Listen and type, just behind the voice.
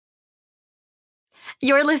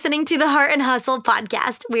You're listening to the Heart and Hustle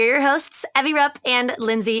podcast. We're your hosts, Evie Rupp and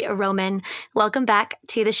Lindsay Roman. Welcome back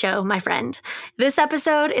to the show, my friend. This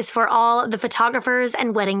episode is for all the photographers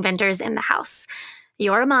and wedding vendors in the house.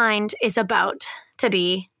 Your mind is about to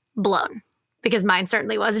be blown, because mine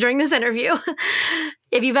certainly was during this interview.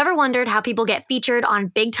 If you've ever wondered how people get featured on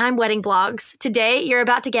big-time wedding blogs, today you're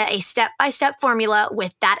about to get a step-by-step formula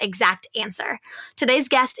with that exact answer. Today's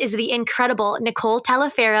guest is the incredible Nicole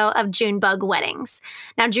Taliaferro of Junebug Weddings.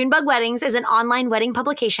 Now, Junebug Weddings is an online wedding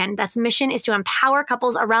publication that's mission is to empower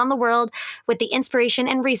couples around the world with the inspiration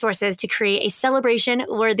and resources to create a celebration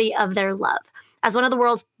worthy of their love. As one of the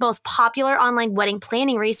world's most popular online wedding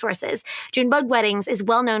planning resources, Junebug Weddings is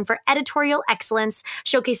well known for editorial excellence,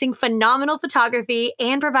 showcasing phenomenal photography,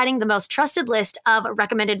 and providing the most trusted list of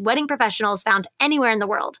recommended wedding professionals found anywhere in the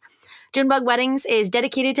world. Junebug Weddings is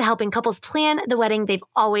dedicated to helping couples plan the wedding they've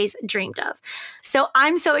always dreamed of. So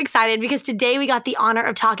I'm so excited because today we got the honor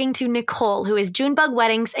of talking to Nicole, who is Junebug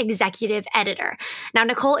Weddings executive editor. Now,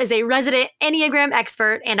 Nicole is a resident Enneagram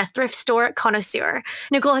expert and a thrift store connoisseur.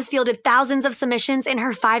 Nicole has fielded thousands of submissions in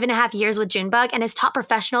her 5.5 years with Junebug and has taught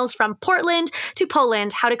professionals from Portland to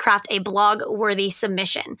Poland how to craft a blog-worthy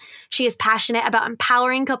submission. She is passionate about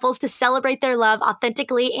empowering couples to celebrate their love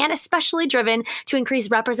authentically and especially driven to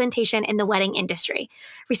increase representation in the wedding industry.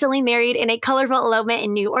 Recently married in a colorful elopement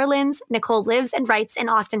in New Orleans, Nicole lives and writes in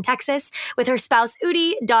Austin, Texas, with her spouse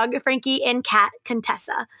Udi, dog Frankie, and cat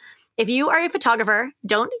Contessa. If you are a photographer,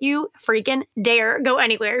 don't you freaking dare go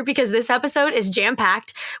anywhere, because this episode is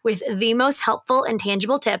jam-packed with the most helpful and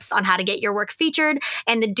tangible tips on how to get your work featured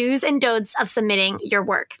and the do's and don'ts of submitting your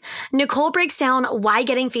work. Nicole breaks down why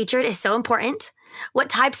getting featured is so important, what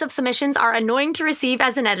types of submissions are annoying to receive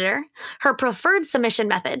as an editor, her preferred submission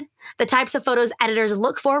method, the types of photos editors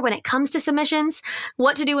look for when it comes to submissions,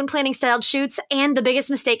 what to do when planning styled shoots, and the biggest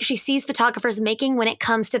mistake she sees photographers making when it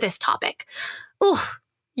comes to this topic. Ooh,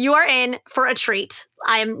 you are in for a treat.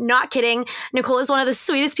 I am not kidding. Nicole is one of the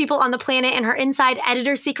sweetest people on the planet, and her inside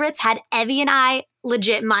editor secrets had Evie and I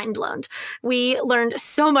legit mind blown. We learned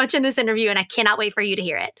so much in this interview, and I cannot wait for you to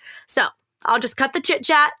hear it. So I'll just cut the chit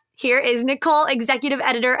chat. Here is Nicole, executive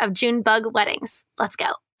editor of Junebug Weddings. Let's go.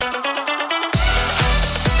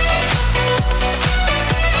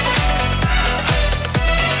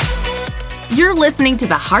 You're listening to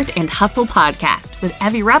the Heart and Hustle podcast with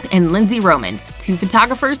Evie Rupp and Lindsay Roman, two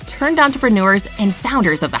photographers turned entrepreneurs and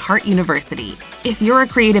founders of the Heart University. If you're a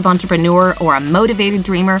creative entrepreneur or a motivated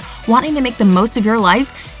dreamer wanting to make the most of your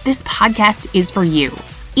life, this podcast is for you.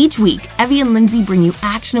 Each week, Evie and Lindsay bring you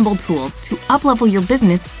actionable tools to up-level your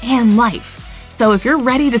business and life. So if you're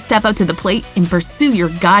ready to step up to the plate and pursue your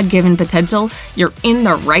God-given potential, you're in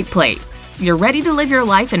the right place. You're ready to live your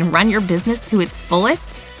life and run your business to its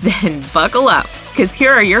fullest? Then buckle up, because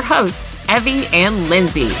here are your hosts, Evie and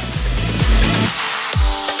Lindsay.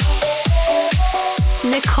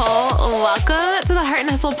 Nicole, welcome to the Heart and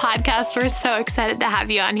Hustle podcast. We're so excited to have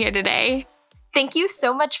you on here today. Thank you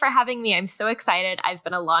so much for having me. I'm so excited. I've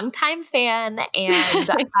been a longtime fan, and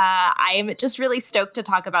I'm just really stoked to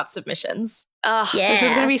talk about submissions. This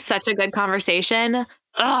is going to be such a good conversation.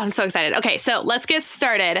 I'm so excited. Okay, so let's get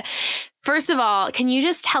started. First of all, can you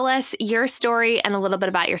just tell us your story and a little bit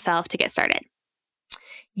about yourself to get started?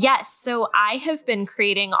 Yes. So I have been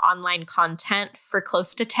creating online content for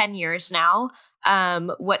close to 10 years now.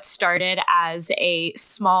 What started as a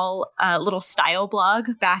small little style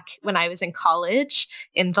blog back when I was in college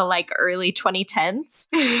in the early 2010s,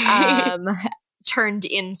 turned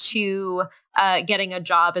into getting a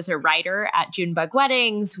job as a writer at Junebug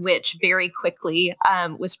Weddings, which very quickly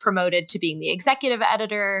was promoted to being the executive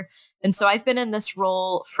editor. And so I've been in this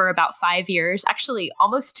role for about 5 years, actually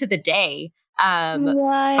almost to the day.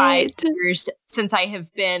 5 years since I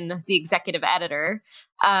have been the executive editor.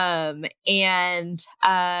 Have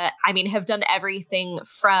done everything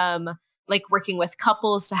from working with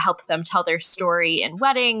couples to help them tell their story in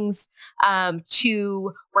weddings,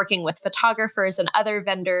 to working with photographers and other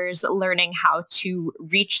vendors, learning how to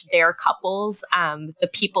reach their couples, the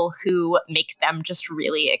people who make them just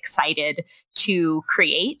really excited to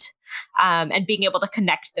create. And being able to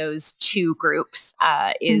connect those two groups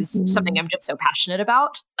is something I'm just so passionate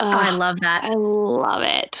about. I love that. I love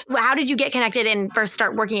it. How did you get connected and first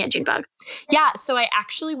start working at Junebug? Yeah, so I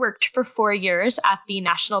actually worked for 4 years at the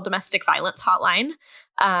National Domestic Violence Hotline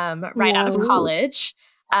right out of college.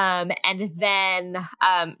 And then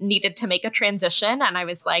needed to make a transition. And I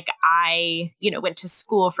was like, I, went to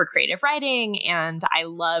school for creative writing and I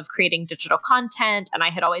love creating digital content. And I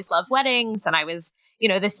had always loved weddings. And I was,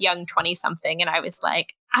 this young 20-something. And I was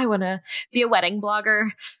like, I want to be a wedding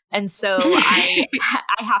blogger. And so I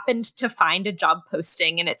happened to find a job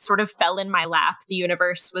posting and it sort of fell in my lap. The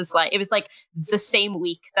universe was like, it was like the same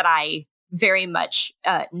week that I very much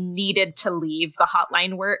needed to leave the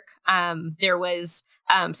hotline work. There was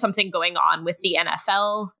something going on with the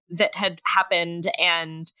NFL that had happened,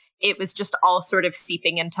 and it was just all sort of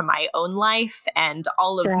seeping into my own life and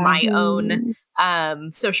all of my own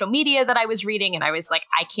social media that I was reading. And I was like,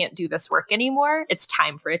 I can't do this work anymore. It's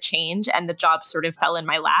time for a change. And the job sort of fell in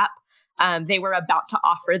my lap. They were about to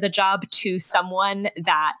offer the job to someone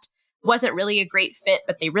that wasn't really a great fit,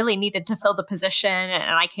 but they really needed to fill the position.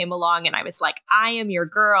 And I came along and I was like, I am your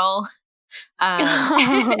girl.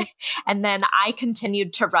 And then I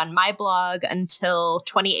continued to run my blog until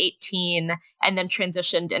 2018 and then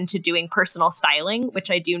transitioned into doing personal styling,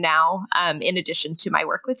 which I do now, in addition to my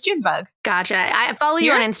work with Junebug. Gotcha. I follow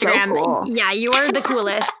you on Instagram. So cool. Yeah, you are the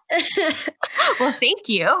coolest. Well, thank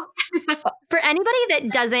you. For anybody that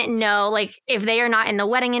doesn't know, like if they are not in the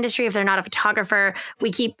wedding industry, if they're not a photographer,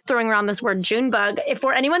 we keep throwing around this word Junebug. If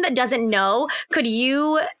for anyone that doesn't know, could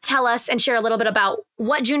you tell us and share a little bit about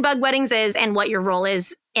what Junebug Weddings is and what your role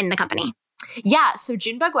is in the company? Yeah, so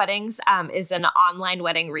Junebug Weddings is an online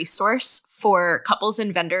wedding resource for couples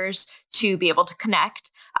and vendors to be able to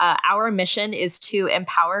connect. Our mission is to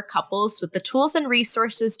empower couples with the tools and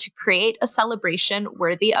resources to create a celebration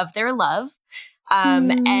worthy of their love.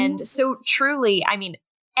 And so truly, I mean,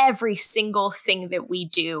 every single thing that we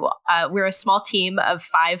do, we're a small team of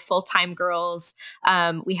 5 full-time girls.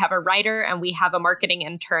 We have a writer and we have a marketing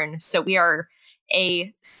intern. So we are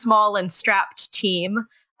a small and strapped team.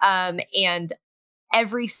 And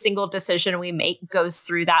every single decision we make goes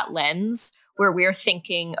through that lens where we're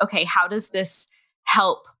thinking, okay, how does this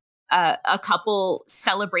help a couple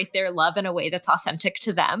celebrate their love in a way that's authentic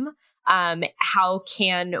to them? How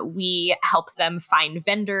can we help them find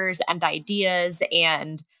vendors and ideas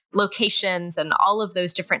and locations and all of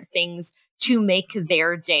those different things to make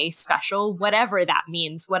their day special, whatever that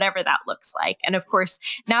means, whatever that looks like. And of course,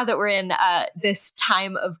 now that we're in this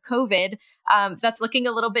time of COVID, that's looking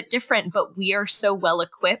a little bit different, but we are so well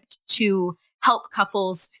equipped to help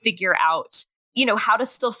couples figure out, how to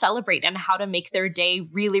still celebrate and how to make their day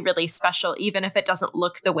really, really special, even if it doesn't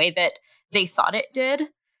look the way that they thought it did.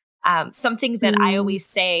 Something that I always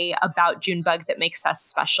say about Junebug that makes us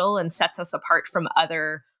special and sets us apart from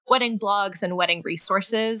other wedding blogs and wedding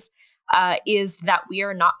resources is that we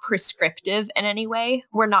are not prescriptive in any way.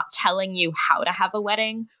 We're not telling you how to have a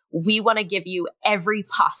wedding. We want to give you every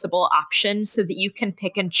possible option so that you can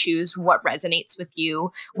pick and choose what resonates with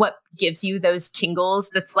you, what gives you those tingles.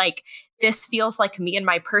 That's like, this feels like me and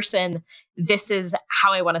my person. This is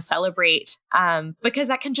how I want to celebrate, because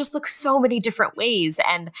that can just look so many different ways.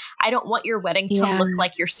 And I don't want your wedding to look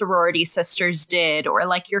like your sorority sisters did, or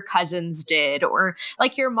like your cousins did, or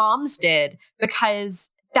like your moms did, because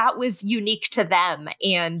that was unique to them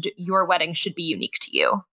and your wedding should be unique to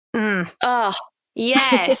you. Oh,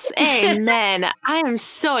 yes. Amen. I am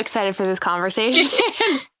so excited for this conversation.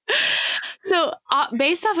 So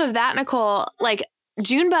based off of that, Nicole, like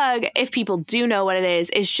Junebug, if people do know what it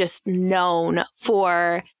is just known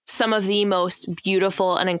for some of the most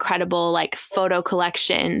beautiful and incredible like photo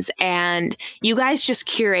collections. And you guys just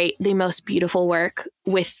curate the most beautiful work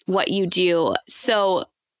with what you do. So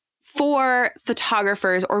for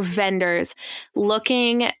photographers or vendors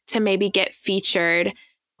looking to maybe get featured,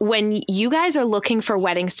 when you guys are looking for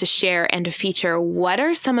weddings to share and to feature, what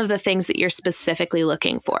are some of the things that you're specifically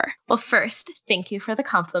looking for? Well, first, thank you for the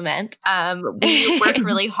compliment. We work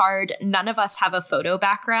really hard. None of us have a photo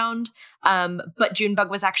background, but Junebug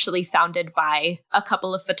was actually founded by a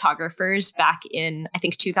couple of photographers back in, I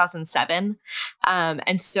think, 2007.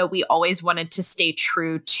 And so we always wanted to stay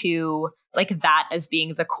true to like that as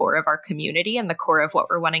being the core of our community and the core of what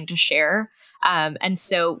we're wanting to share. And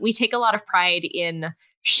so we take a lot of pride in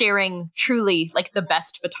sharing truly like the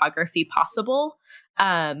best photography possible,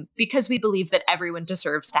 because we believe that everyone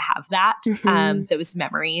deserves to have that, those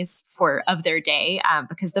memories of their day,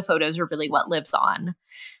 because the photos are really what lives on.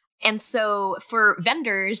 And so for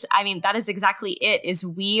vendors, I mean, that is exactly it, is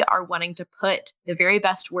we are wanting to put the very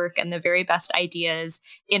best work and the very best ideas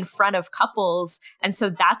in front of couples. And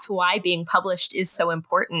so that's why being published is so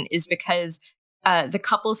important, is because the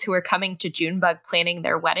couples who are coming to Junebug planning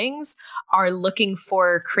their weddings are looking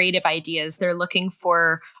for creative ideas. They're looking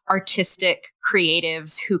for artistic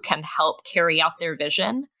creatives who can help carry out their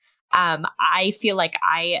vision. I feel like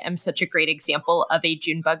I am such a great example of a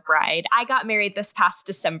Junebug bride. I got married this past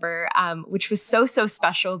December, which was so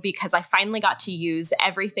special because I finally got to use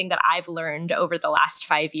everything that I've learned over the last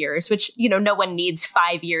 5 years, which, no one needs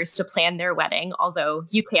 5 years to plan their wedding, although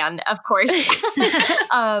you can, of course.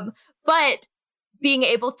 But being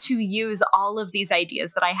able to use all of these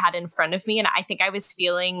ideas that I had in front of me, and I think I was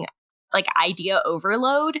feeling like idea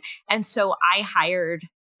overload. And so I hired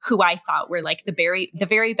who I thought were like the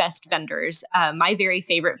very best vendors, my very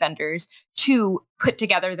favorite vendors, to put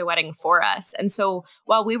together the wedding for us. And so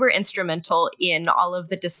while we were instrumental in all of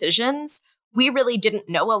the decisions, we really didn't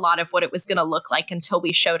know a lot of what it was going to look like until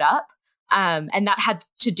we showed up. And that had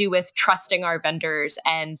to do with trusting our vendors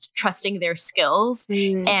and trusting their skills.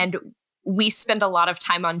 And we spend a lot of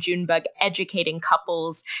time on Junebug educating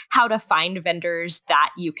couples how to find vendors that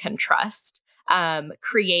you can trust.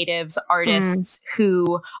 Creatives, artists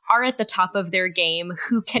who are at the top of their game,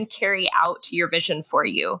 who can carry out your vision for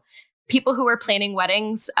you. People who are planning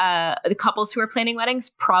weddings, the couples who are planning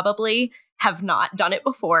weddings probably have not done it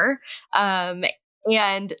before.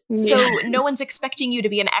 And so no one's expecting you to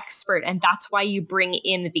be an expert, and that's why you bring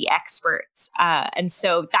in the experts. And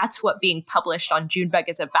so that's what being published on Junebug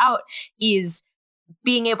is about, is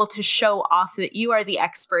being able to show off that you are the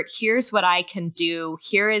expert. Here's what I can do.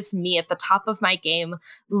 Here is me at the top of my game.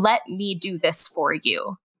 Let me do this for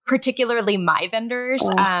you. Particularly my vendors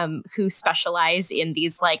who specialize in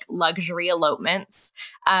these like luxury elopements.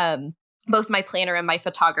 Both my planner and my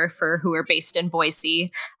photographer, who are based in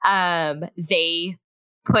Boise, they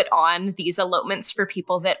put on these elopements for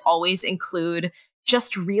people that always include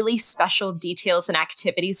just really special details and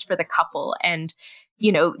activities for the couple. And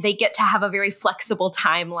they get to have a very flexible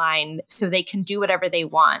timeline so they can do whatever they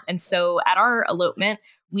want. And so at our elopement,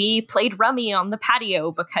 we played rummy on the patio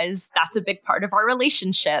because that's a big part of our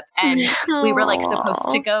relationship. And we were like supposed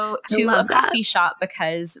to go to a coffee shop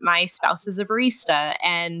because my spouse is a barista.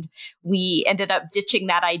 And we ended up ditching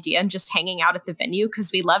that idea and just hanging out at the venue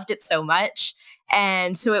because we loved it so much.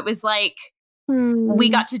 And so it was like, we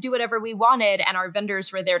got to do whatever we wanted. And our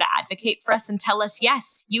vendors were there to advocate for us and tell us,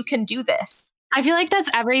 yes, you can do this. I feel like that's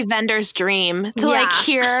every vendor's dream to like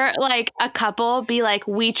hear like a couple be like,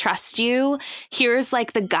 we trust you. Here's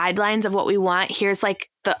like the guidelines of what we want. Here's like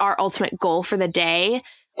our ultimate goal for the day.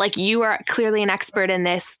 Like, you are clearly an expert in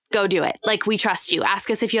this. Go do it. Like, we trust you. Ask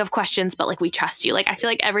us if you have questions, but like, we trust you. Like, I feel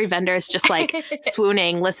like every vendor is just like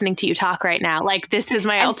swooning, listening to you talk right now. Like, this is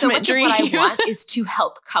my ultimate dream. What I want is to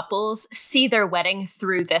help couples see their wedding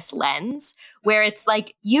through this lens, where it's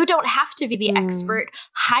like, you don't have to be the expert.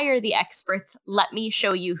 Hire the experts. Let me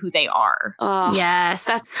show you who they are. Oh, yes.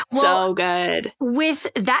 That's so good. With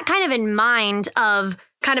that kind of in mind of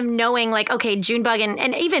kind of knowing like, okay, Junebug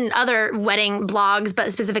and even other wedding blogs,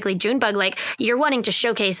 but specifically Junebug, like you're wanting to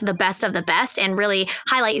showcase the best of the best and really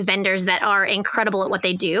highlight vendors that are incredible at what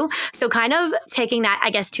they do. So kind of taking that,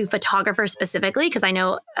 I guess, to photographers specifically, because I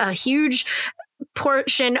know a huge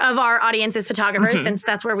portion of our audience is photographers, since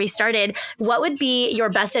that's where we started. What would be your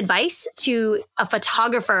best advice to a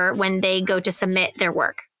photographer when they go to submit their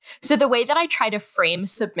work? So the way that I try to frame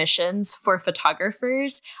submissions for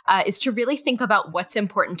photographers is to really think about what's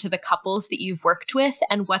important to the couples that you've worked with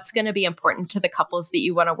and what's going to be important to the couples that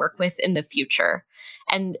you want to work with in the future.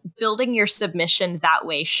 And building your submission that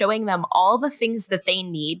way, showing them all the things that they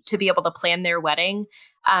need to be able to plan their wedding,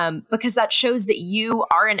 because that shows that you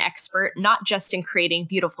are an expert, not just in creating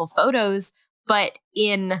beautiful photos, but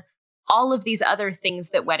in all of these other things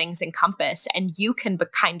that weddings encompass, and you can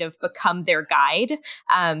kind of become their guide.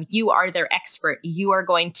 You are their expert. You are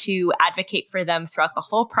going to advocate for them throughout the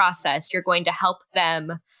whole process. You're going to help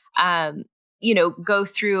them, go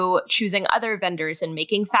through choosing other vendors and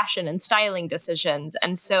making fashion and styling decisions.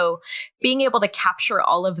 And so being able to capture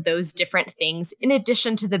all of those different things, in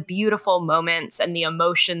addition to the beautiful moments and the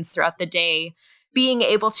emotions throughout the day, being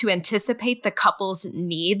able to anticipate the couple's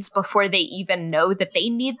needs before they even know that they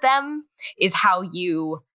need them is how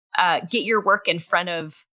you get your work in front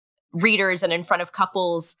of readers and in front of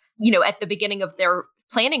couples, at the beginning of their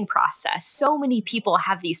planning process. So many people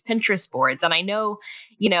have these Pinterest boards, and I know,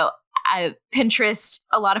 Pinterest,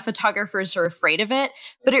 a lot of photographers are afraid of it,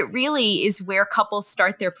 but it really is where couples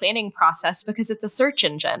start their planning process because it's a search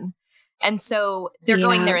engine. And so they're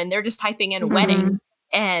going there and they're just typing in wedding.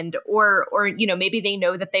 And, or maybe they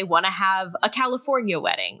know that they want to have a California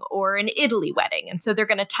wedding or an Italy wedding. And so they're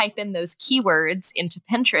going to type in those keywords into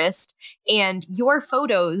Pinterest, and your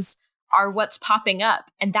photos are what's popping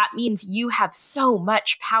up. And that means you have so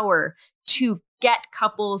much power to get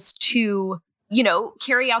couples to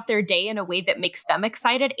carry out their day in a way that makes them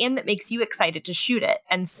excited and that makes you excited to shoot it.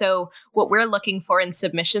 And so what we're looking for in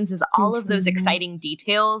submissions is all of those exciting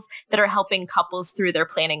details that are helping couples through their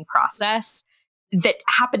planning process that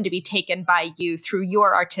happen to be taken by you through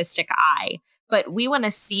your artistic eye. But we want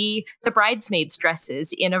to see the bridesmaids'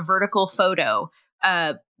 dresses in a vertical photo,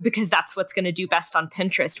 because that's what's going to do best on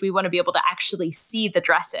Pinterest. We want to be able to actually see the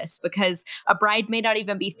dresses, because a bride may not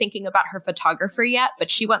even be thinking about her photographer yet, but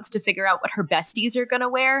she wants to figure out what her besties are going to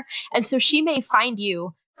wear. And so she may find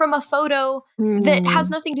you from a photo that has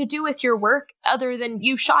nothing to do with your work other than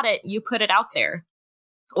you shot it, you put it out there.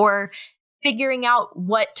 Or figuring out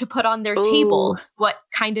what to put on their table, what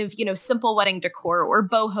kind of, simple wedding decor or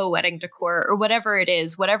boho wedding decor or whatever it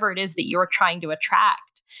is that you're trying to attract.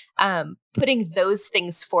 Putting those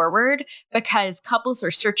things forward, because couples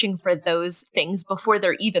are searching for those things before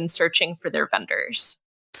they're even searching for their vendors.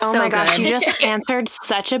 Oh my gosh, you just answered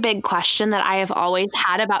such a big question that I have always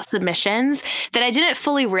had about submissions that I didn't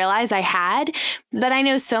fully realize I had. But I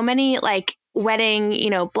know so many like wedding,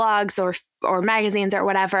 blogs or magazines or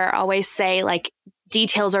whatever always say like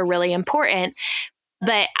details are really important.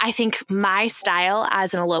 But I think my style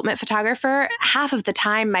as an elopement photographer, half of the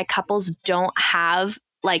time my couples don't have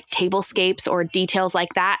like tablescapes or details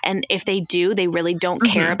like that. And if they do, they really don't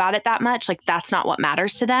care about it that much. Like that's not what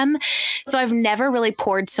matters to them. So I've never really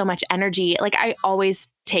poured so much energy. Like I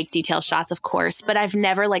always take detail shots, of course, but I've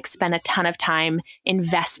never like spent a ton of time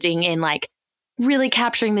investing in like really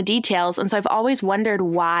capturing the details. And so I've always wondered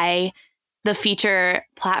why the feature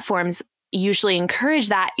platforms usually encourage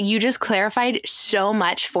that. You just clarified so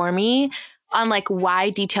much for me on like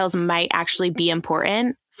why details might actually be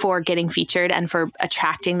important for getting featured and for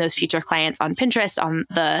attracting those future clients on Pinterest, on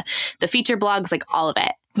the feature blogs, like all of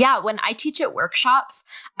it. Yeah, when I teach at workshops,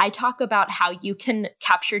 I talk about how you can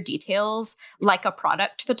capture details like a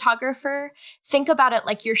product photographer. Think about it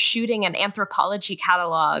like you're shooting an anthropology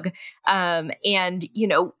catalog, and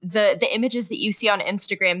the images that you see on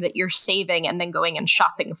Instagram that you're saving and then going and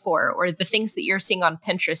shopping for, or the things that you're seeing on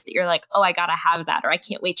Pinterest that you're like, oh, I gotta have that, or I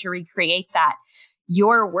can't wait to recreate that.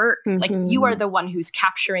 Your work, like you are the one who's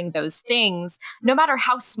capturing those things. No matter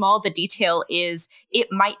how small the detail is, it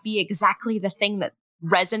might be exactly the thing that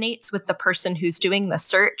resonates with the person who's doing the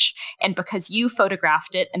search. And because you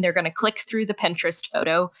photographed it and they're going to click through the Pinterest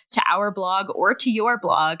photo to our blog or to your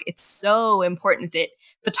blog, it's so important that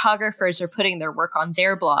photographers are putting their work on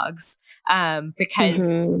their blogs,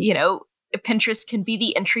 because, Pinterest can be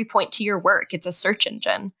the entry point to your work. It's a search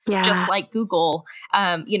engine, just like Google,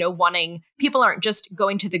 people aren't just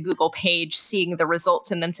going to the Google page, seeing the results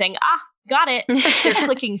and then saying, got it. They're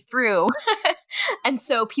clicking through. And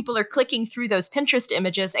so people are clicking through those Pinterest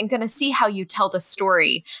images and going to see how you tell the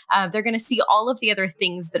story. They're going to see all of the other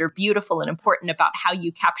things that are beautiful and important about how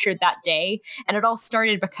you captured that day. And it all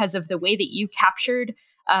started because of the way that you captured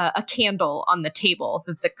a candle on the table,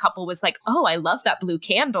 that the couple was like, oh, I love that blue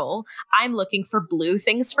candle. I'm looking for blue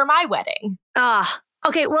things for my wedding.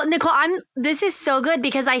 Okay. Well, Nicole, this is so good,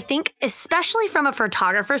 because I think, especially from a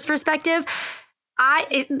photographer's perspective,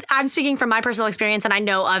 I'm speaking from my personal experience, and I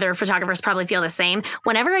know other photographers probably feel the same.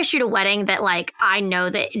 Whenever I shoot a wedding that like I know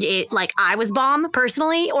that it, like I was bomb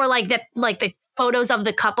personally, or like that, like the photos of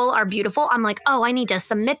the couple are beautiful, I'm like, oh, I need to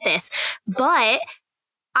submit this. But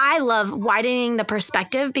I love widening the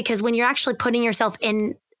perspective, because when you're actually putting yourself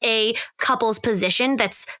in a couple's position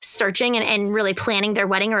that's searching and really planning their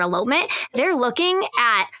wedding or elopement, they're looking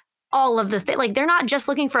at all of the things. Like they're not just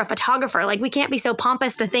looking for a photographer. Like we can't be so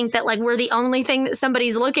pompous to think that like we're the only thing that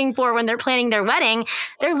somebody's looking for when they're planning their wedding.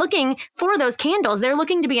 They're looking for those candles. They're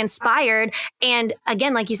looking to be inspired. And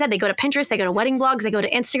again, like you said, they go to Pinterest, they go to wedding blogs, they go to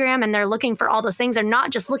Instagram, and they're looking for all those things. They're not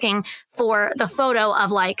just looking for the photo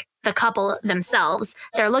of like the couple themselves.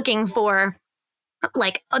 They're looking for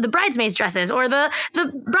like the bridesmaids' dresses or the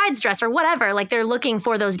bride's dress or whatever. Like they're looking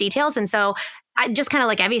for those details. And so I just kind of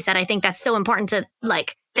like Evie said, I think that's so important to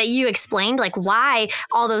like that you explained, like why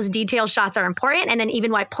all those detail shots are important, and then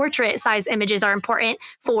even why portrait size images are important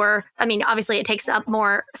for, I mean, obviously it takes up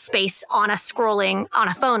more space on a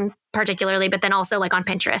phone particularly, but then also like on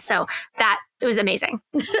Pinterest. So it was amazing.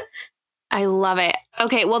 I love it.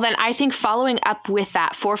 Okay. Well, then I think following up with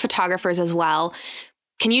that for photographers as well,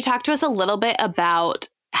 can you talk to us a little bit about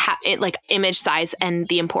like image size and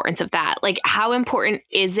the importance of that? Like how important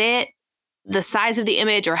is it, the size of the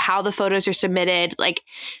image or how the photos are submitted? Like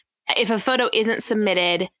if a photo isn't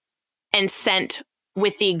submitted and sent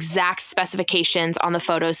with the exact specifications on the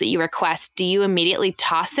photos that you request, do you immediately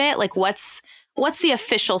toss it? Like what's the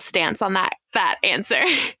official stance on that answer?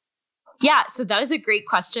 Yeah, so that is a great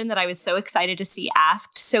question that I was so excited to see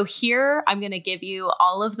asked. So here I'm going to give you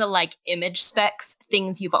all of the like image specs,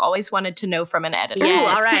 things you've always wanted to know from an editor.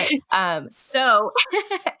 Yes. All right.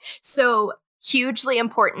 So hugely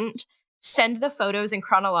important, send the photos in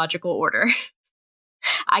chronological order.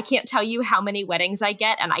 I can't tell you how many weddings I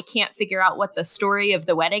get, and I can't figure out what the story of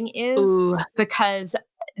the wedding is because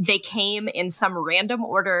they came in some random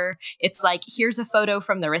order. It's like, here's a photo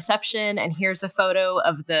from the reception, and here's a photo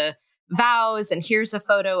of the vows, and here's a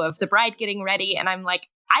photo of the bride getting ready. And I'm like,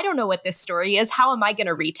 I don't know what this story is. How am I going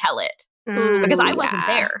to retell it? Because I wasn't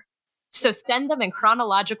there. So send them in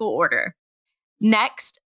chronological order.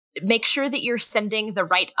 Next, make sure that you're sending the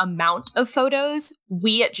right amount of photos.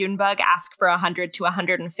 We at Junebug ask for 100 to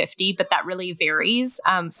 150, but that really varies.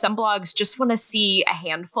 Some blogs just want to see a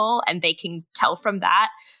handful and they can tell from that.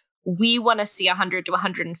 We want to see 100 to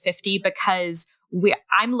 150 because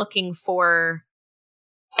I'm looking for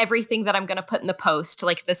everything that I'm going to put in the post,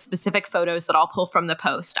 like the specific photos that I'll pull from the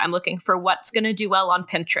post. I'm looking for what's going to do well on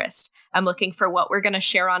Pinterest. I'm looking for what we're going to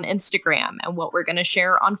share on Instagram and what we're going to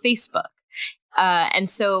share on Facebook. And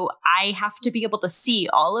so I have to be able to see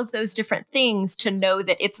all of those different things to know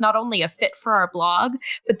that it's not only a fit for our blog,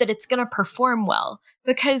 but that it's going to perform well.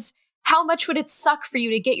 Because how much would it suck for you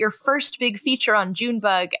to get your first big feature on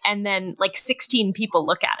Junebug and then like 16 people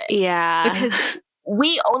look at it? Yeah. Because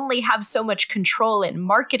we only have so much control in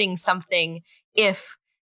marketing something if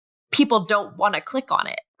people don't want to click on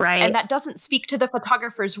it. Right. And that doesn't speak to the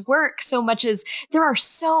photographer's work so much as there are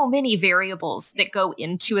so many variables that go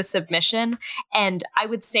into a submission. And I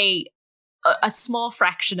would say a small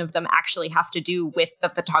fraction of them actually have to do with the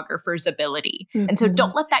photographer's ability. Mm-hmm. And so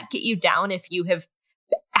don't let that get you down if you have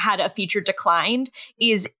had a feature declined.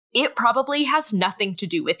 It probably has nothing to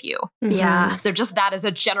do with you. Yeah. So just that as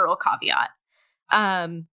a general caveat.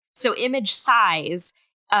 So image size.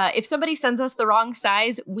 If somebody sends us the wrong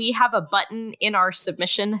size, we have a button in our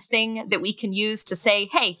submission thing that we can use to say,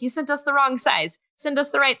 hey, you sent us the wrong size. Send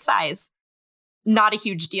us the right size. Not a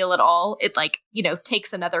huge deal at all. It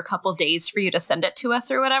takes another couple days for you to send it to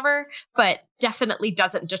us or whatever, but definitely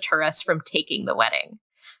doesn't deter us from taking the wedding.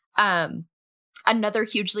 Another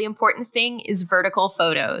hugely important thing is vertical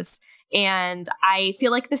photos. And I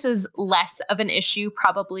feel like this is less of an issue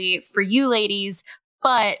probably for you ladies,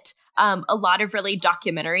 but a lot of really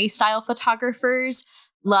documentary style photographers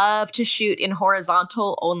love to shoot in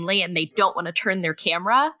horizontal only, and they don't want to turn their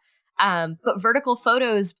camera. But vertical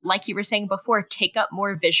photos, like you were saying before, take up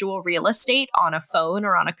more visual real estate on a phone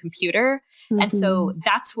or on a computer. Mm-hmm. And so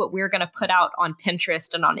that's what we're going to put out on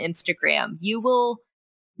Pinterest and on Instagram. You will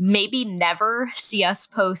maybe never see us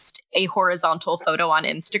post a horizontal photo on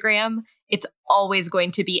Instagram. It's always going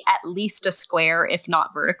to be at least a square, if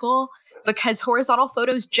not vertical, because horizontal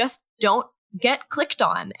photos just don't get clicked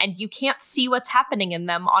on and you can't see what's happening in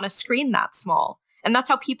them on a screen that small. And that's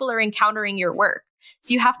how people are encountering your work.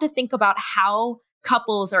 So you have to think about how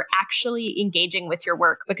couples are actually engaging with your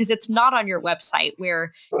work, because it's not on your website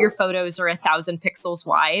where your photos are 1,000 pixels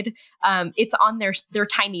wide. It's on their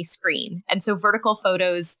tiny screen. And so vertical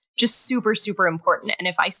photos, just super, super important. And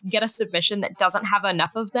if I get a submission that doesn't have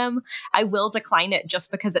enough of them, I will decline it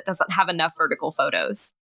just because it doesn't have enough vertical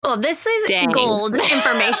photos. Well, this is gold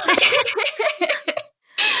information.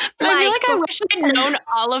 I feel like I wish I'd known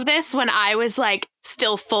all of this when I was like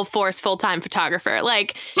still full force, full-time photographer.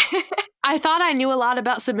 Like I thought I knew a lot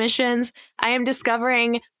about submissions. I am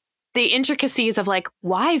discovering the intricacies of like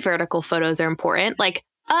why vertical photos are important. Like,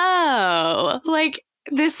 oh, like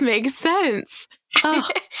this makes sense. Oh,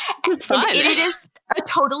 it's fun. It is a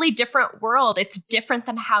totally different world. It's different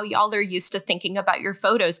than how y'all are used to thinking about your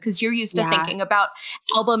photos, because you're used to thinking about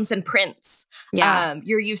albums and prints. Yeah.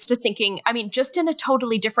 You're used to thinking, just in a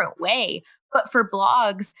totally different way. But for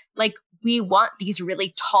blogs, like we want these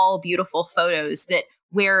really tall, beautiful photos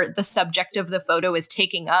where the subject of the photo is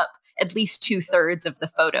taking up at least 2/3 of the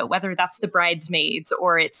photo, whether that's the bridesmaids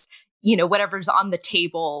or it's, whatever's on the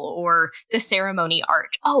table or the ceremony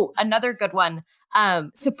art. Oh, another good one.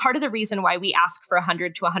 So part of the reason why we ask for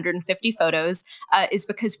 100 to 150 photos is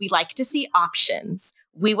because we like to see options.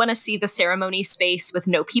 We want to see the ceremony space with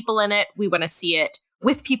no people in it. We want to see it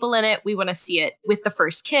with people in it. We want to see it with the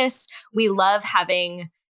first kiss. We love having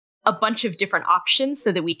a bunch of different options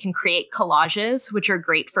so that we can create collages, which are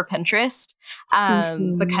great for Pinterest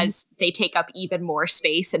because they take up even more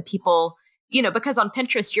space, and people, because on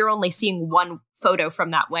Pinterest, you're only seeing one photo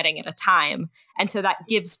from that wedding at a time. And so that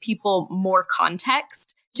gives people more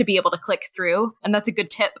context to be able to click through. And that's a good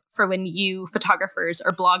tip for when you photographers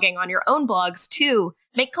are blogging on your own blogs too.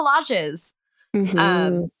 Make collages.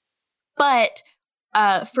 But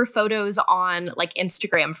for photos on like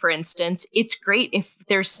Instagram, for instance, it's great if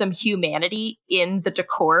there's some humanity in the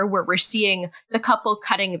decor where we're seeing the couple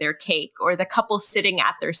cutting their cake or the couple sitting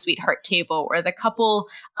at their sweetheart table or the couple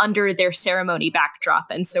under their ceremony backdrop.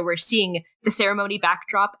 And so we're seeing the ceremony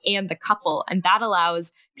backdrop and the couple, and that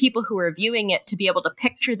allows people who are viewing it to be able to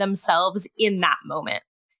picture themselves in that moment.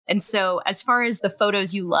 And so as far as the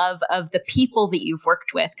photos you love of the people that you've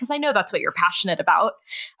worked with, because I know that's what you're passionate about,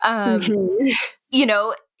 you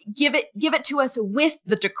know, give it to us with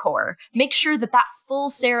the decor. Make sure that full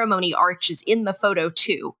ceremony arch is in the photo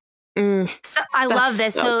too. So I love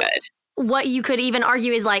this. So what you could even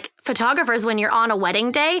argue is like photographers, when you're on a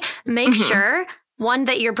wedding day, make sure, one,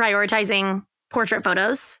 that you're prioritizing portrait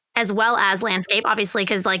photos as well as landscape, obviously,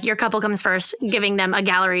 because like your couple comes first, giving them a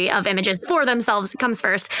gallery of images for themselves comes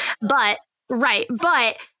first. But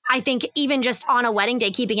I think even just on a wedding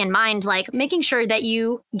day, keeping in mind, like making sure that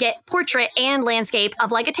you get portrait and landscape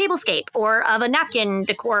of like a tablescape or of a napkin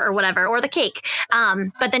decor or whatever, or the cake.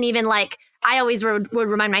 But then even like, I always would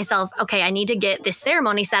remind myself, okay, I need to get this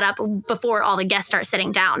ceremony set up before all the guests start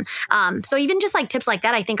sitting down. So even just like tips like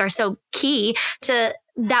that, I think are so key to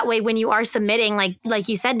that way when you are submitting, like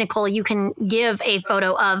you said, Nicole, you can give a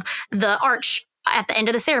photo of the arch at the end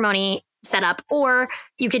of the ceremony setup, or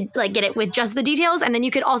you could like get it with just the details, and then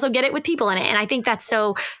you could also get it with people in it. And I think that's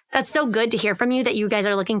so good to hear from you, that you guys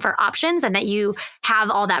are looking for options and that you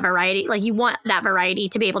have all that variety. Like you want that variety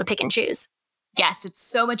to be able to pick and choose. Yes, it's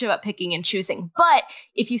so much about picking and choosing. But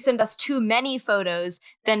if you send us too many photos,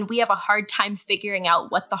 then we have a hard time figuring out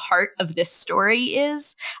what the heart of this story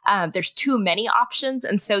is. There's too many options.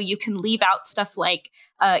 And so you can leave out stuff like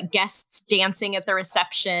guests dancing at the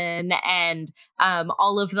reception and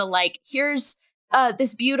all of the like, here's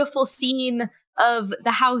this beautiful scene of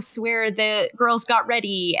the house where the girls got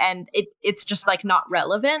ready, and it's just like not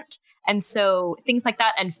relevant. And so things like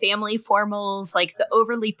that, and family formals, like the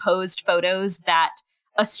overly posed photos that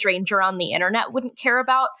a stranger on the internet wouldn't care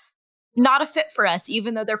about, not a fit for us,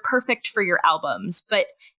 even though they're perfect for your albums. But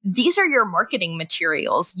these are your marketing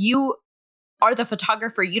materials. You are the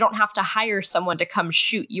photographer. You don't have to hire someone to come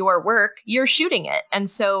shoot your work. You're shooting it. And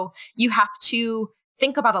so you have to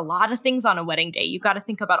think about a lot of things on a wedding day. You got to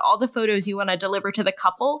think about all the photos you want to deliver to the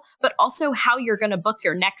couple, but also how you're going to book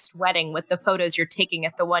your next wedding with the photos you're taking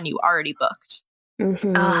at the one you already booked.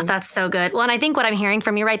 Oh, that's so good. Well, and I think what I'm hearing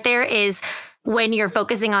from you right there is when you're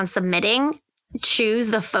focusing on submitting, choose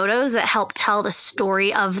the photos that help tell the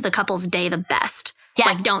story of the couple's day the best. Yes.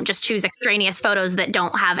 Like, don't just choose extraneous photos that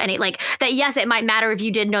don't have any, like, that, yes, it might matter if you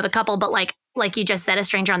did know the couple, but like you just said, a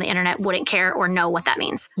stranger on the internet wouldn't care or know what that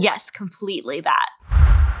means. Yes, completely that.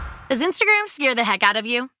 Does Instagram scare the heck out of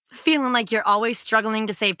you? Feeling like you're always struggling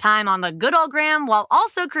to save time on the good old gram while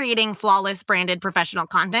also creating flawless branded professional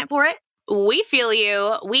content for it? We feel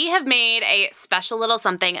you. We have made a special little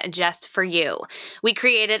something just for you. We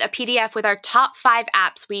created a PDF with our top 5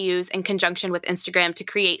 apps we use in conjunction with Instagram to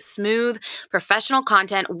create smooth, professional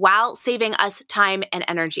content while saving us time and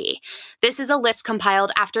energy. This is a list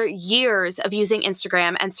compiled after years of using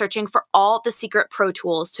Instagram and searching for all the secret pro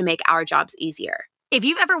tools to make our jobs easier. If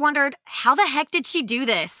you've ever wondered, how the heck did she do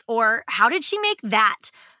this? Or how did she make that?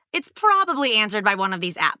 It's probably answered by one of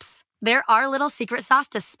these apps. They're our little secret sauce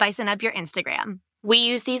to spicing up your Instagram. We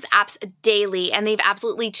use these apps daily, and they've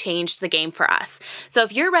absolutely changed the game for us. So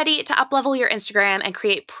if you're ready to uplevel your Instagram and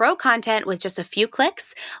create pro content with just a few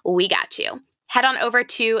clicks, we got you. Head on over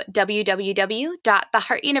to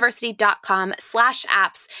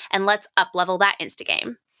www.theheartuniversity.com/apps and let's uplevel that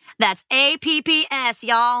Instagame. That's APPS,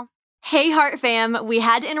 y'all. Hey, Heart fam, we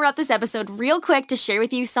had to interrupt this episode real quick to share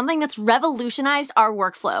with you something that's revolutionized our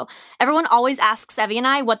workflow. Everyone always asks Evie and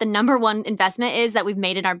I what the number one investment is that we've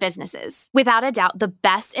made in our businesses. Without a doubt, the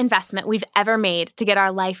best investment we've ever made to get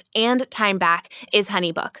our life and time back is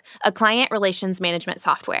HoneyBook, a client relations management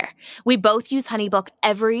software. We both use HoneyBook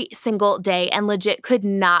every single day and legit could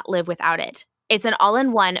not live without it. It's an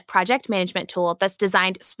all-in-one project management tool that's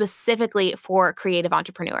designed specifically for creative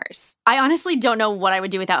entrepreneurs. I honestly don't know what I would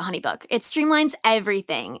do without HoneyBook. It streamlines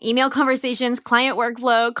everything. Email conversations, client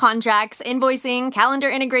workflow, contracts, invoicing, calendar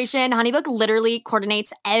integration. HoneyBook literally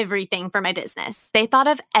coordinates everything for my business. They thought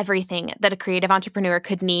of everything that a creative entrepreneur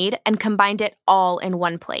could need and combined it all in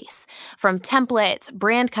one place. From templates,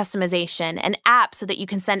 brand customization, an app so that you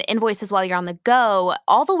can send invoices while you're on the go,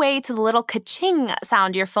 all the way to the little ka-ching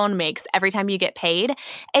sound your phone makes every time you get paid,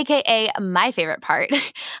 aka my favorite part.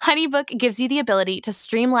 HoneyBook gives you the ability to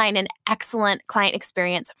streamline an excellent client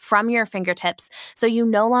experience from your fingertips, so you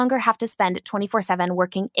no longer have to spend 24/7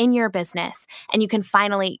 working in your business, and you can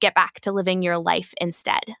finally get back to living your life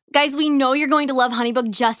instead. Guys, we know you're going to love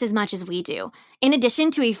HoneyBook just as much as we do. In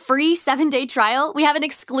addition to a free 7-day trial, we have an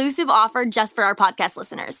exclusive offer just for our podcast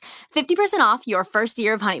listeners. 50% off your first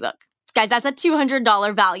year of HoneyBook. Guys, that's a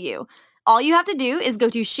 $200 value. All you have to do is go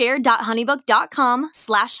to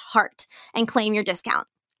share.honeybook.com/heart and claim your discount.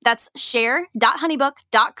 That's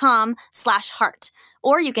share.honeybook.com/heart.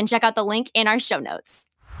 Or you can check out the link in our show notes.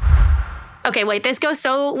 Okay, wait, this goes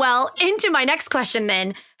so well into my next question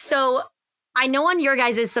then. So I know on your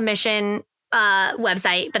guys' submission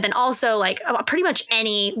website, but then also like pretty much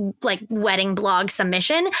any like wedding blog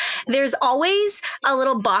submission, there's always a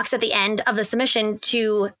little box at the end of the submission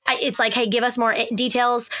it's like, hey, give us more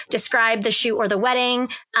details, describe the shoot or the wedding.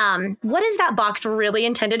 What is that box really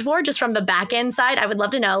intended for? Just from the back end side, I would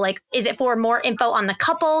love to know, like, is it for more info on the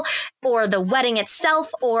couple or the wedding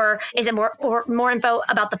itself? Or is it for more info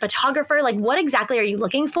about the photographer? Like, what exactly are you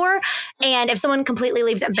looking for? And if someone completely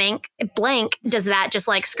leaves it blank, does that just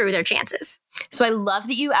like screw their chances? So I love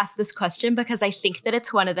that you asked this question because I think that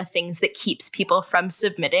it's one of the things that keeps people from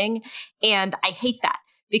submitting. And I hate that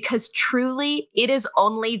because truly it is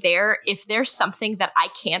only there if there's something that I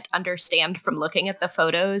can't understand from looking at the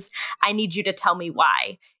photos. I need you to tell me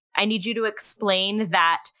why. I need you to explain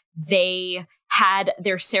that they had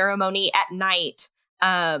their ceremony at night.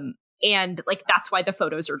 And like, that's why the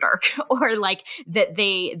photos are dark, or like that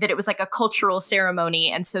it was like a cultural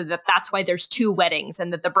ceremony. And so that's why there's 2 weddings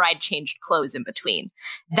and that the bride changed clothes in between.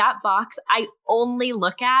 That box, I only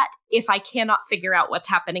look at if I cannot figure out what's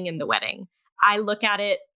happening in the wedding. I look at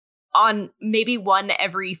it on maybe one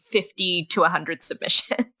every 50 to 100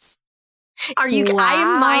 submissions. Are you? Wow. I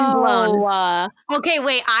am mind blown. Okay,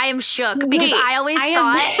 wait. I am shook because I always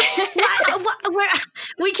thought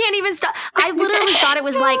we can't even stop. I literally thought it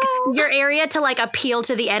was like your area to like appeal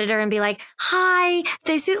to the editor and be like, "Hi,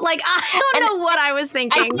 this is like." I don't know what I was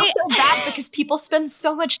thinking. I feel so bad because people spend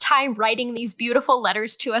so much time writing these beautiful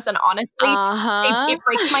letters to us, and honestly, it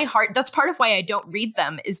breaks my heart. That's part of why I don't read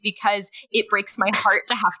them, is because it breaks my heart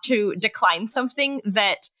to have to decline something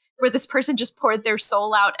where this person just poured their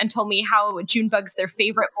soul out and told me how Junebug's their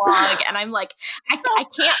favorite blog. And I'm like, I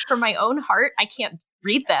can't, for my own heart, I can't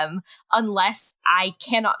read them unless I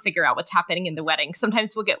cannot figure out what's happening in the wedding.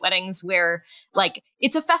 Sometimes we'll get weddings where like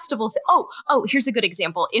it's a festival. Oh, here's a good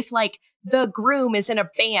example. If like the groom is in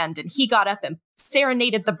a band and he got up and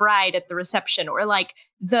serenaded the bride at the reception, or like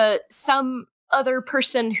some other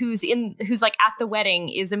person who's like at the wedding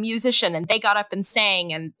is a musician and they got up and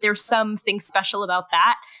sang, and there's something special about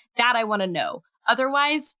that I want to know.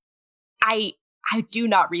 Otherwise, I do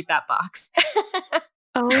not read that box.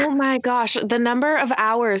 Oh my gosh. The number of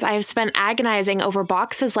hours I have spent agonizing over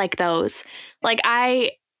boxes like those. Like,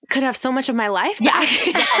 I could have so much of my life back.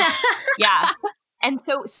 Yeah. And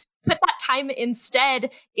so put that time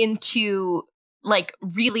instead into like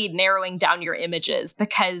really narrowing down your images,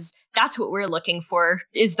 because that's what we're looking for,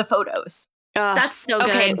 is the photos. That's so good.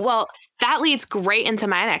 Okay, well, that leads great into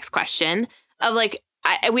my next question of like,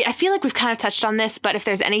 I feel like we've kind of touched on this, but if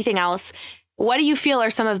there's anything else, what do you feel are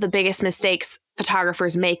some of the biggest mistakes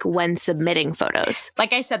photographers make when submitting photos?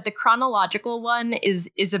 Like I said, the chronological one is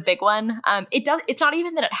a big one. It's not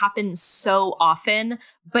even that it happens so often,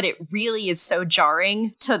 but it really is so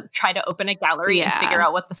jarring to try to open a gallery and figure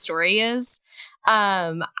out what the story is.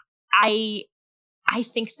 I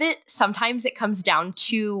think that sometimes it comes down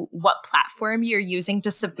to what platform you're using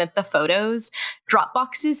to submit the photos.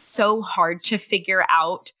 Dropbox is so hard to figure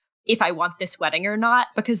out if I want this wedding or not,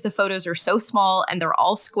 because the photos are so small and they're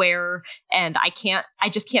all square and I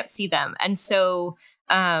just can't see them. And so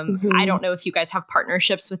I don't know if you guys have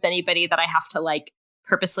partnerships with anybody that I have to like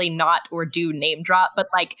purposely not or do name drop, but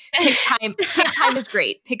like PicTime is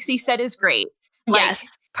great. Pixie Set is great. Like, yes.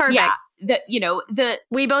 Perfect. Yeah.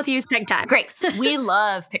 We both use PicTime. Great. We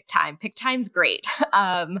love PicTime. PicTime's great.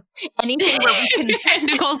 Anything where we can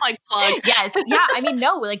Nicole's like, plug. Yes. Yeah. I mean,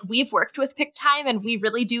 no, like we've worked with PicTime and we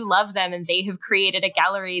really do love them. And they have created a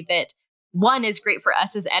gallery that, one, is great for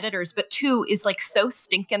us as editors, but two, is like so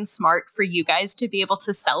stinking smart for you guys to be able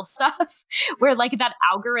to sell stuff, where like that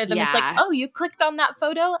algorithm is like, oh, you clicked on that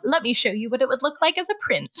photo? Let me show you what it would look like as a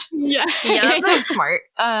print. Yeah. It's so smart.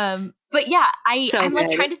 But yeah, I'm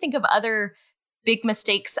like trying to think of other big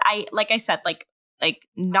mistakes. Like I said, like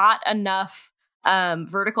not enough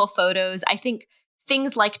vertical photos. I think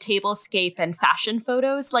things like tablescape and fashion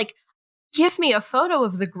photos, like give me a photo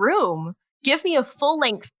of the groom. give me a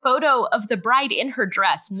full-length photo of the bride in her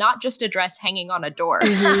dress, not just a dress hanging on a door.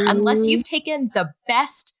 Unless you've taken the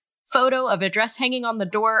best photo of a dress hanging on the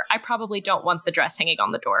door, I probably don't want the dress hanging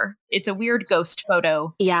on the door. It's a weird ghost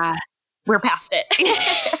photo. Yeah. We're past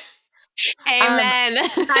it. Amen.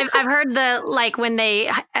 I've heard when they,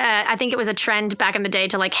 I think it was a trend back in the day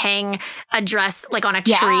to like hang a dress like on a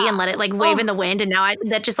tree and let it like wave in the wind. And now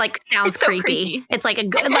that just like sounds so creepy. It's like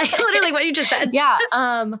like literally what you just said. Yeah.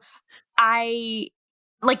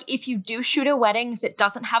 If you do shoot a wedding that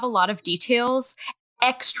doesn't have a lot of details,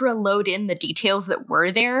 extra load in the details that were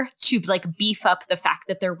there to like beef up the fact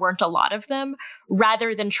that there weren't a lot of them,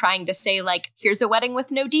 rather than trying to say like, here's a wedding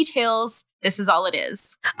with no details. This is all it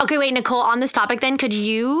is. Okay, wait, Nicole, on this topic then, could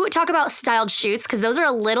you talk about styled shoots? Because those are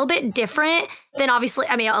a little bit different than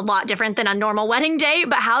a lot different than a normal wedding day.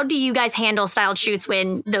 But how do you guys handle styled shoots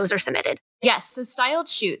when those are submitted? Yes, so styled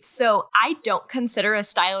shoots. So I don't consider a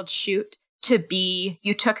styled shoot to be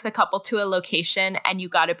you took the couple to a location and you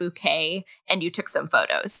got a bouquet and you took some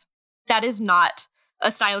photos. That is not a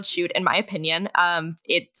styled shoot, in my opinion.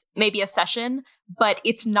 It's maybe a session, but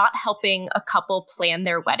it's not helping a couple plan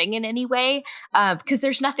their wedding in any way, because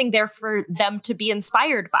there's nothing there for them to be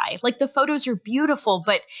inspired by. Like the photos are beautiful,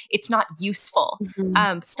 but it's not useful.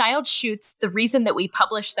 Styled shoots, the reason that we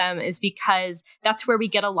publish them is because that's where we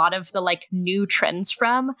get a lot of the like new trends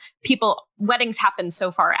from. Weddings happen so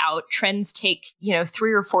far out. Trends take,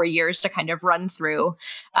 3 or 4 years to kind of run through.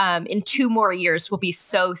 In 2 more years, we'll be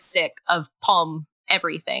so sick of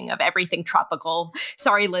everything tropical.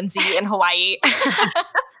 Sorry, Lindsay, in Hawaii. I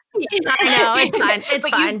know, it's fine. It's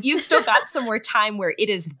fine. You've still got some more time where it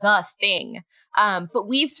is the thing. But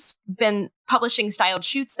we've been publishing styled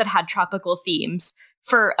shoots that had tropical themes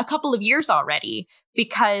for a couple of years already,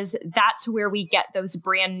 because that's where we get those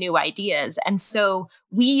brand new ideas. And so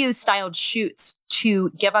we use styled shoots to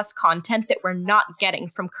give us content that we're not getting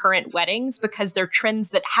from current weddings because they're trends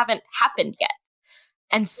that haven't happened yet.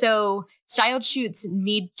 And so styled shoots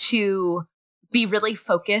need to be really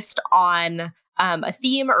focused on a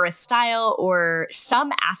theme or a style or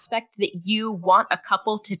some aspect that you want a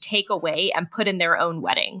couple to take away and put in their own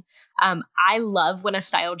wedding. I love when a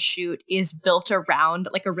styled shoot is built around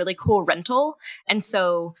like a really cool rental. And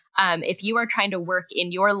so if you are trying to work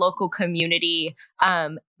in your local community,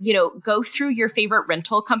 go through your favorite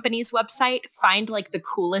rental company's website, find like the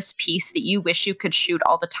coolest piece that you wish you could shoot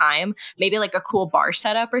all the time, maybe like a cool bar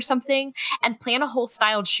setup or something, and plan a whole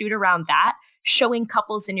styled shoot around that, showing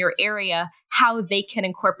couples in your area how they can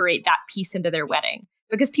incorporate that piece into their wedding,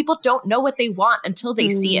 because people don't know what they want until they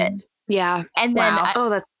see it. Yeah. And then, that's so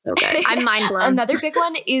good. I'm mind blown. Another big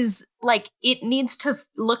one is like, it needs to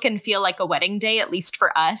look and feel like a wedding day, at least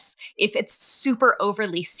for us. If it's super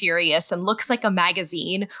overly serious and looks like a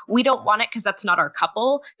magazine, we don't want it because that's not our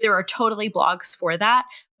couple. There are totally blogs for that.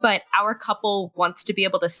 But our couple wants to be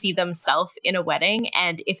able to see themselves in a wedding.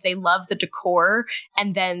 And if they love the decor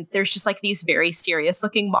and then there's just like these very serious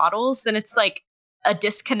looking models, then it's like a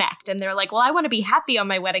disconnect. And they're like, well, I want to be happy on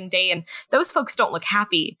my wedding day. And those folks don't look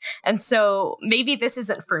happy. And so maybe this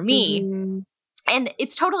isn't for me. And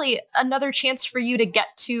it's totally another chance for you to get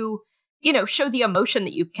to, show the emotion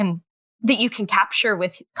that you can capture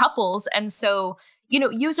with couples. And so,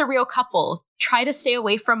 use a real couple. Try to stay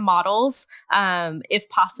away from models if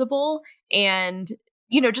possible. And,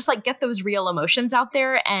 just like get those real emotions out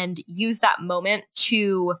there and use that moment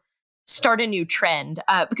to start a new trend,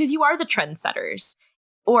 because you are the trendsetters,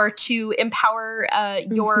 or to empower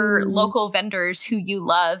your local vendors who you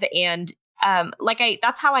love. And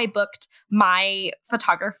that's how I booked my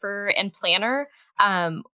photographer and planner.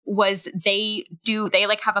 Was they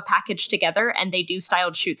like have a package together and they do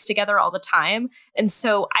styled shoots together all the time. And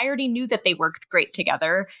so I already knew that they worked great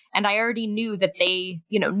together, and I already knew that they,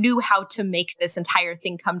 knew how to make this entire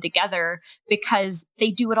thing come together because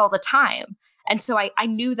they do it all the time. And so I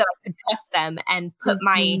knew that I could trust them and put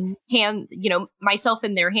my hand, myself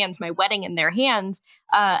in their hands, my wedding in their hands,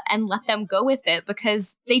 and let them go with it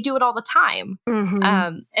because they do it all the time.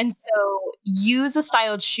 And so use a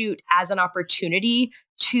styled shoot as an opportunity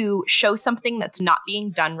to show something that's not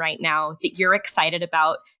being done right now, that you're excited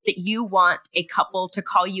about, that you want a couple to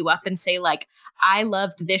call you up and say like, I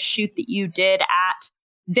loved this shoot that you did at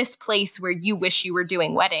this place where you wish you were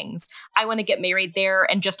doing weddings. I want to get married there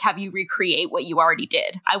and just have you recreate what you already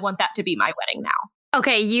did. I want that to be my wedding now.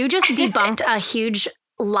 Okay, you just debunked a huge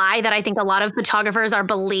lie that I think a lot of photographers are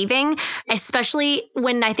believing, especially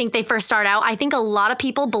when I think they first start out. I think a lot of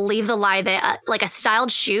people believe the lie that like a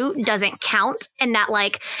styled shoot doesn't count, and that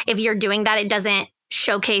like if you're doing that, it doesn't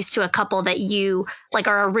showcase to a couple that you like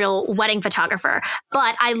are a real wedding photographer.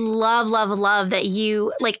 But I love that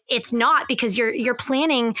you like, it's not because you're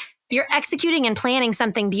planning, you're executing and planning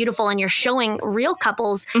something beautiful and you're showing real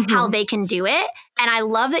couples how they can do it. And I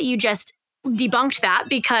love that you just debunked that,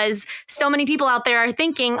 because so many people out there are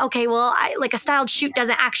thinking, okay, well, like a styled shoot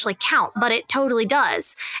doesn't actually count, but it totally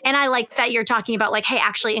does. And I like that you're talking about like, hey,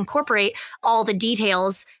 actually incorporate all the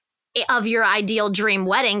details of your ideal dream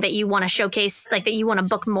wedding that you want to showcase, like that you want to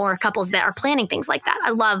book more couples that are planning things like that. I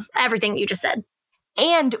love everything that you just said.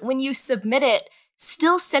 And when you submit it,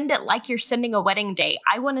 still send it like you're sending a wedding day.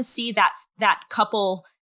 I want to see that couple,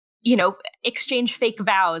 exchange fake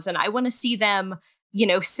vows, and I want to see them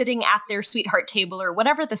sitting at their sweetheart table or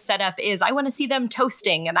whatever the setup is. I want to see them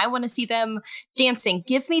toasting and I want to see them dancing.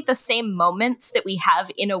 Give me the same moments that we have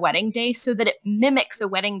in a wedding day so that it mimics a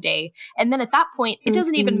wedding day. And then at that point, it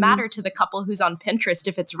doesn't even matter to the couple who's on Pinterest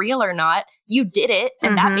if it's real or not. You did it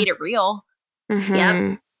and that made it real.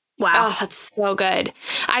 Yep. Wow. Oh, that's so good.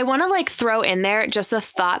 I want to like throw in there just a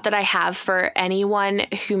thought that I have for anyone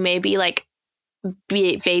who may be like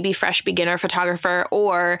baby fresh beginner photographer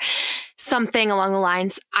or something along the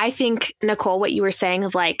lines. I think, Nicole, what you were saying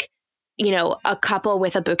of like, a couple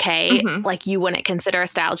with a bouquet, like you wouldn't consider a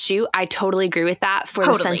styled shoot. I totally agree with that for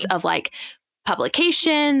the sense of like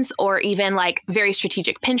publications or even like very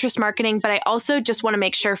strategic Pinterest marketing. But I also just want to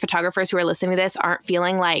make sure photographers who are listening to this aren't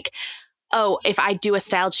feeling like, oh, if I do a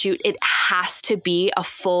styled shoot, it has to be a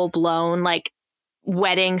full blown like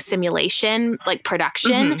wedding simulation, like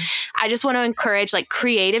production. I just want to encourage like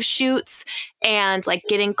creative shoots and like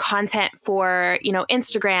getting content for,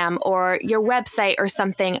 Instagram or your website or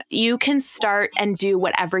something. You can start and do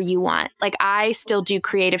whatever you want. Like I still do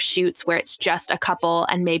creative shoots where it's just a couple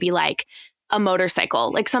and maybe like a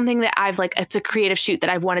motorcycle, like something that I've like, it's a creative shoot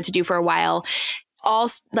that I've wanted to do for a while.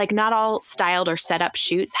 Not all styled or set up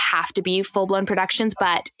shoots have to be full blown productions.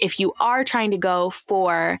 But if you are trying to go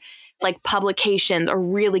for like publications or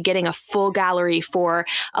really getting a full gallery for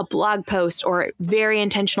a blog post or very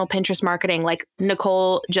intentional Pinterest marketing, like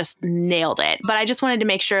Nicole just nailed it. But I just wanted to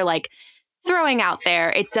make sure, like throwing out there,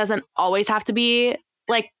 it doesn't always have to be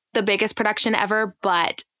like the biggest production ever.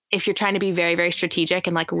 But if you're trying to be very, very strategic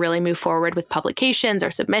and like really move forward with publications or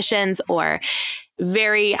submissions or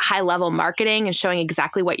very high level marketing and showing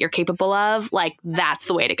exactly what you're capable of, like that's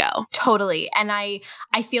the way to go. Totally. And I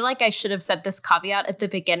feel like I should have said this caveat at the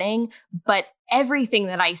beginning, but everything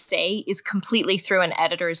that I say is completely through an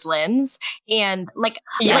editor's lens. And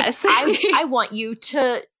yes. I want you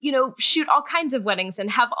to, shoot all kinds of weddings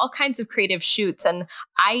and have all kinds of creative shoots. And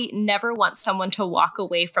I never want someone to walk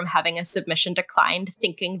away from having a submission declined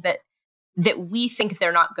thinking that we think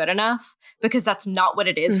they're not good enough, because that's not what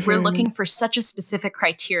it is. We're looking for such a specific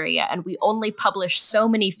criteria, and we only publish so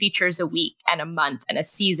many features a week and a month and a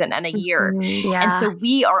season and a year. Yeah. And so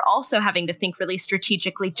we are also having to think really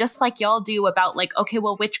strategically, just like y'all do, about like, okay,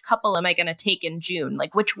 well, which couple am I going to take in June?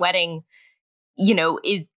 Like which wedding,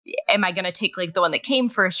 am I going to take like the one that came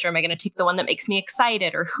first, or am I going to take the one that makes me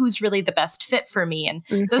excited, or who's really the best fit for me?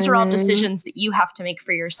 And those are all decisions that you have to make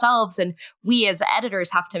for yourselves. And we as editors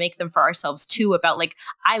have to make them for ourselves too, about like,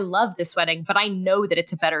 I love this wedding, but I know that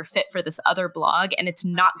it's a better fit for this other blog and it's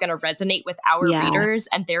not going to resonate with our readers.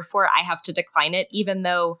 And therefore I have to decline it, even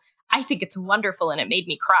though I think it's wonderful and it made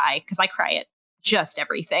me cry, because I cry at just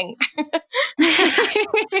everything.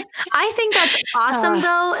 I think that's awesome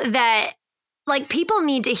though, that like people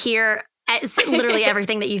need to hear literally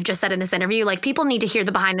everything that you've just said in this interview. Like people need to hear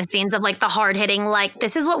the behind the scenes of like the hard hitting, like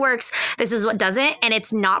this is what works, this is what doesn't. And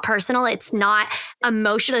it's not personal. It's not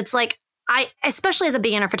emotional. It's like, especially as a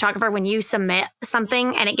beginner photographer, when you submit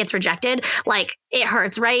something and it gets rejected, like it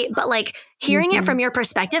hurts, right? But like hearing it from your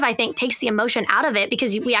perspective, I think takes the emotion out of it,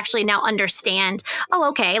 because we actually now understand, oh,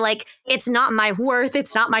 okay, like it's not my worth,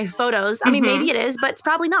 it's not my photos. I mean, maybe it is, but it's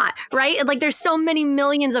probably not, right? Like there's so many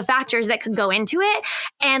millions of factors that could go into it.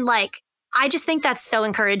 And like, I just think that's so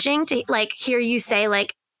encouraging to like hear you say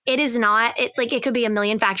like, it is not, it could be a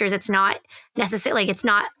million factors. It's not necessarily, like, it's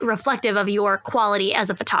not reflective of your quality as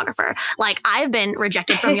a photographer. Like I've been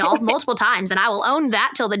rejected from y'all multiple times, and I will own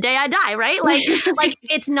that till the day I die. Right. Like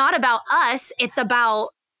it's not about us. It's about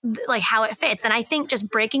like how it fits. And I think just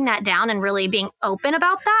breaking that down and really being open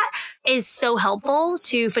about that is so helpful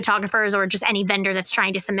to photographers or just any vendor that's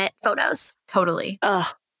trying to submit photos. Totally. Ugh.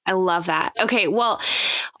 I love that. Okay, well,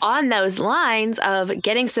 on those lines of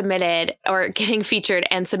getting submitted or getting featured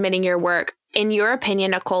and submitting your work, in your opinion,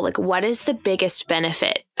 Nicole, like what is the biggest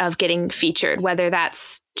benefit of getting featured, whether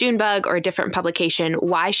that's Junebug or a different publication?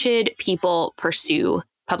 Why should people pursue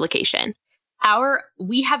publication?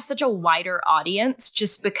 We have such a wider audience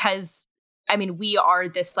just because I mean, we are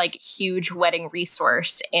this like huge wedding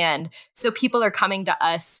resource. And so people are coming to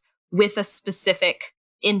us with a specific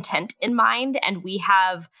intent in mind. And we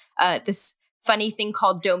have this funny thing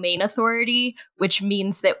called domain authority, which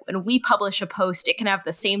means that when we publish a post, it can have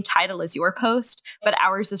the same title as your post, but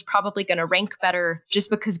ours is probably going to rank better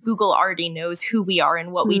just because Google already knows who we are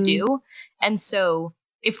and what we do. And so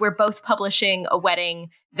if we're both publishing a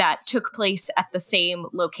wedding that took place at the same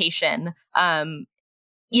location,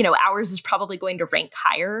 ours is probably going to rank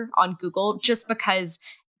higher on Google just because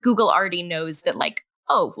Google already knows that like,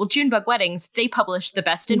 oh, well, Junebug Weddings, they publish the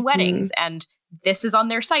best in weddings and this is on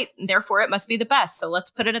their site, and therefore it must be the best. So let's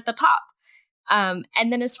put it at the top. And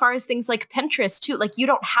then as far as things like Pinterest too, like you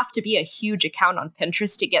don't have to be a huge account on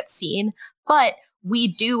Pinterest to get seen, but we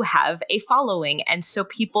do have a following. And so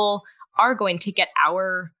people are going to get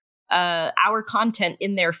our content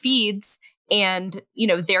in their feeds. And,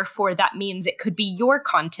 therefore that means it could be your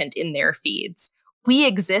content in their feeds. We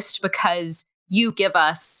exist because you give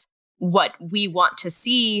us what we want to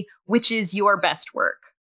see, which is your best work.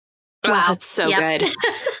 Wow, that's so good.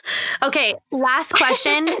 Okay, last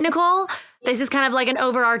question, Nicole. This is kind of like an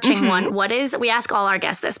overarching one. We ask all our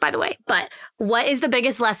guests this, by the way, but what is the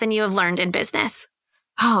biggest lesson you have learned in business?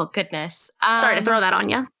 Oh, goodness. Sorry to throw that on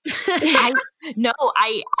you. I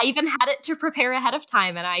even had it to prepare ahead of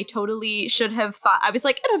time, and I totally should have thought, I was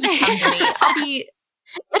like, it'll just come to me.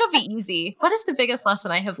 It'll be easy. What is the biggest lesson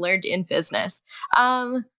I have learned in business?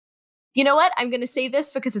 You know what? I'm going to say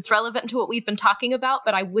this because it's relevant to what we've been talking about,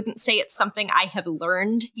 but I wouldn't say it's something I have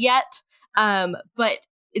learned yet, but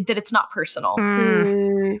that it's not personal.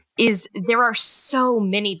 Is there are so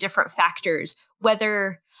many different factors,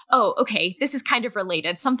 this is kind of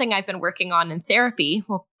related. Something I've been working on in therapy,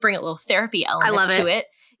 we'll bring a little therapy element to it,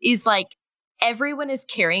 is like everyone is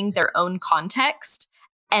carrying their own context.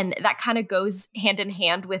 And that kind of goes hand in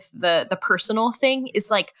hand with the personal thing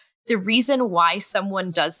is like, the reason why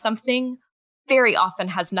someone does something very often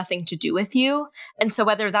has nothing to do with you. And so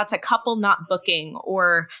whether that's a couple not booking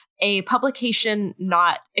or a publication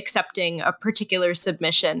not accepting a particular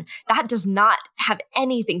submission, that does not have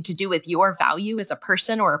anything to do with your value as a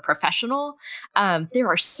person or a professional. There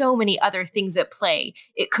are so many other things at play.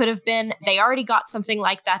 It could have been they already got something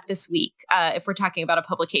like that this week, if we're talking about a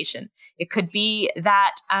publication. It could be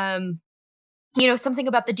that something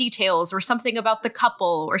about the details or something about the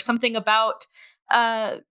couple or something about,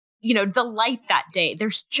 the light that day.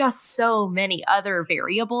 There's just so many other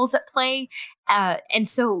variables at play. And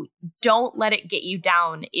so don't let it get you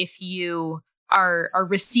down if you are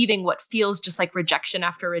receiving what feels just like rejection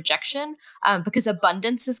after rejection, because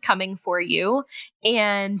abundance is coming for you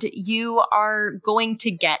and you are going to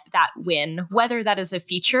get that win, whether that is a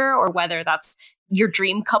feature or whether that's your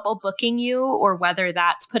dream couple booking you, or whether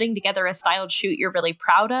that's putting together a styled shoot you're really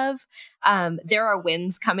proud of. There are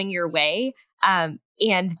wins coming your way, and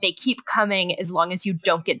they keep coming as long as you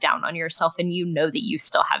don't get down on yourself and you know that you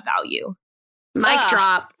still have value. Mic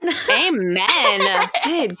drop. Amen.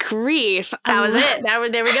 Good grief. That was it. There we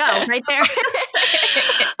go. Right there.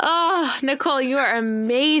 Oh, Nicole, you are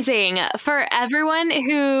amazing. For everyone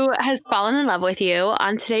who has fallen in love with you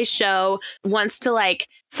on today's show, wants to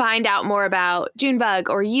find out more about Junebug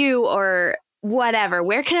or you or whatever,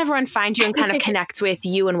 where can everyone find you and kind of connect with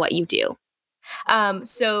you and what you do?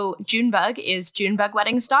 So Junebug is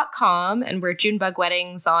junebugweddings.com, and we're Junebug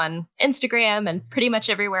Weddings on Instagram and pretty much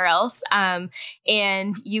everywhere else. And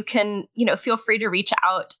you can, feel free to reach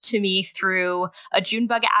out to me through a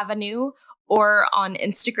Junebug Avenue or on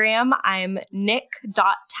Instagram. I'm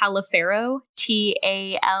nick.taliaferro,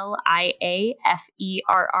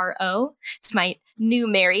 Taliaferro. It's my new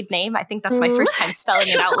married name. I think that's my first time spelling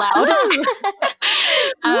it out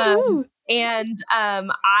loud. And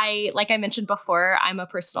like I mentioned before, I'm a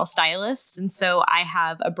personal stylist. And so I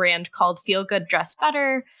have a brand called Feel Good, Dress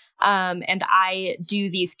Better. And I do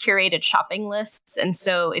these curated shopping lists. And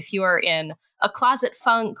so if you are in a closet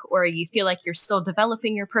funk, or you feel like you're still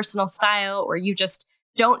developing your personal style, or you just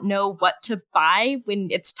don't know what to buy when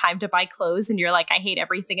it's time to buy clothes and you're like, I hate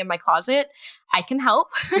everything in my closet, I can help.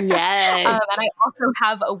 Yes. And I also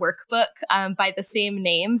have a workbook by the same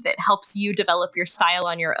name that helps you develop your style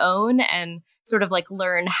on your own and sort of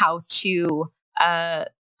learn how to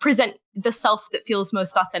present the self that feels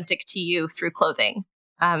most authentic to you through clothing.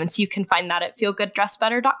 And so you can find that at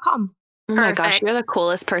feelgooddressbetter.com. Oh my gosh, you're the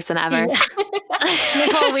coolest person ever.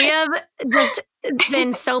 Nicole, we have just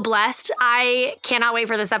been so blessed. I cannot wait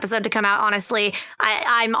for this episode to come out, honestly.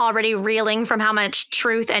 I'm already reeling from how much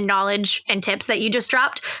truth and knowledge and tips that you just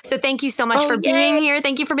dropped. So thank you so much for being here.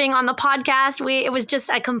 Thank you for being on the podcast. It was just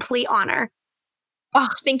a complete honor. Oh,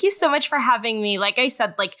 thank you so much for having me. Like I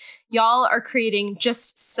said, like y'all are creating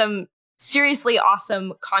just some seriously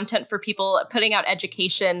awesome content for people, putting out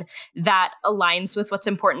education that aligns with what's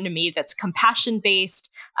important to me, that's compassion based,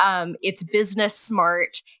 it's business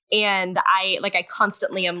smart. And I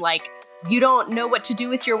constantly am like, you don't know what to do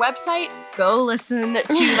with your website? Go listen to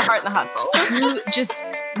The Heart and the Hustle.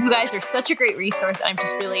 You guys are such a great resource. I'm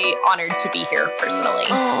just really honored to be here personally.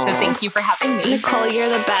 So thank you for having me. Nicole, you're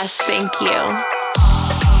the best. Thank you.